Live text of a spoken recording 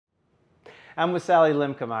I'm with Sally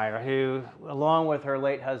Lemkemeier, who, along with her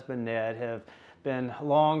late husband Ned, have been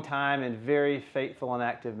long time and very faithful and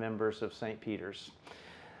active members of St. Peter's.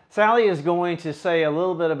 Sally is going to say a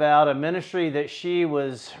little bit about a ministry that she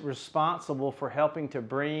was responsible for helping to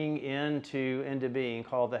bring into being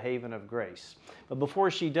called the Haven of Grace. But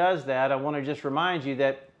before she does that, I want to just remind you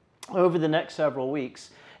that over the next several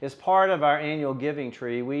weeks, as part of our annual giving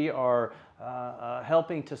tree, we are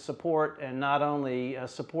helping to support, and not only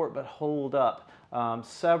support but hold up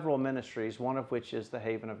several ministries, one of which is the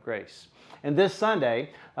Haven of Grace. And this Sunday,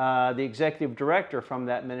 the executive director from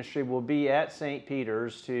that ministry will be at St.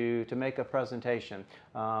 Peter's to make a presentation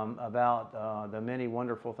about the many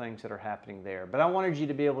wonderful things that are happening there. But I wanted you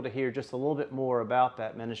to be able to hear just a little bit more about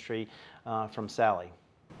that ministry from Sally.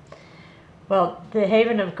 Well, the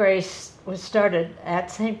Haven of Grace was started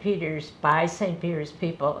at St. Peter's by St. Peter's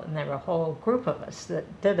people, and there were a whole group of us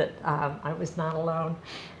that did it. I was not alone.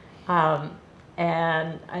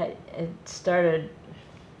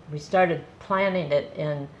 We started planning it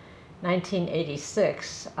in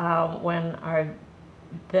 1986 when our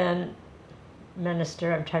then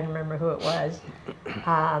minister, I'm trying to remember who it was,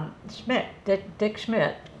 Dick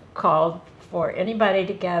Schmidt, called for anybody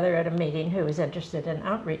to gather at a meeting who was interested in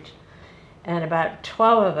outreach. And about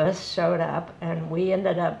 12 of us showed up, and we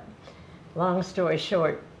ended up, long story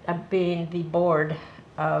short, being the board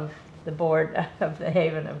of the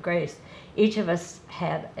Haven of Grace. Each of us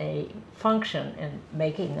had a function in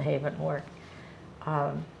making the Haven work.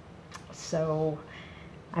 So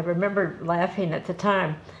I remember laughing at the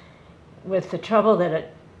time with the trouble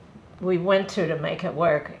that we went to make it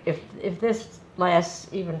work. If this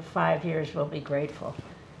lasts even 5 years, we'll be grateful.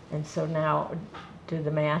 And so now, do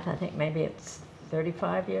the math, I think maybe it's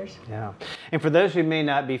 35 years. Yeah. And for those who may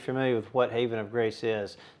not be familiar with what Haven of Grace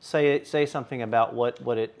is, say something about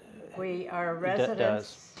what it We are a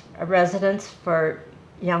residence for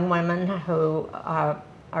young women who are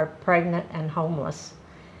pregnant and homeless.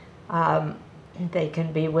 They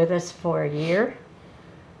can be with us for a year,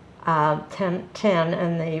 10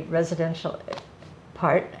 in the residential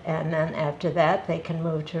part, and then after that they can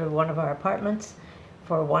move to one of our apartments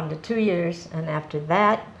for 1 to 2 years, and after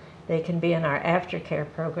that they can be in our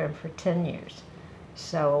aftercare program for 10 years.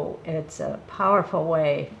 So it's a powerful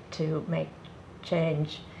way to make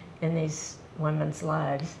change in these women's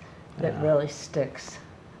lives that really sticks.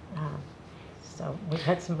 So we've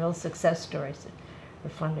had some real success stories that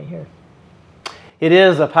are fun to hear. It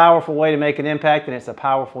is a powerful way to make an impact, and it's a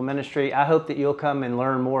powerful ministry. I hope that you'll come and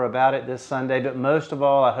learn more about it this Sunday, but most of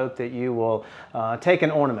all, I hope that you will take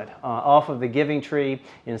an ornament off of the giving tree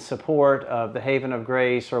in support of the Haven of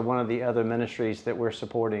Grace or one of the other ministries that we're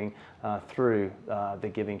supporting through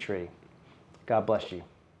the giving tree. God bless you.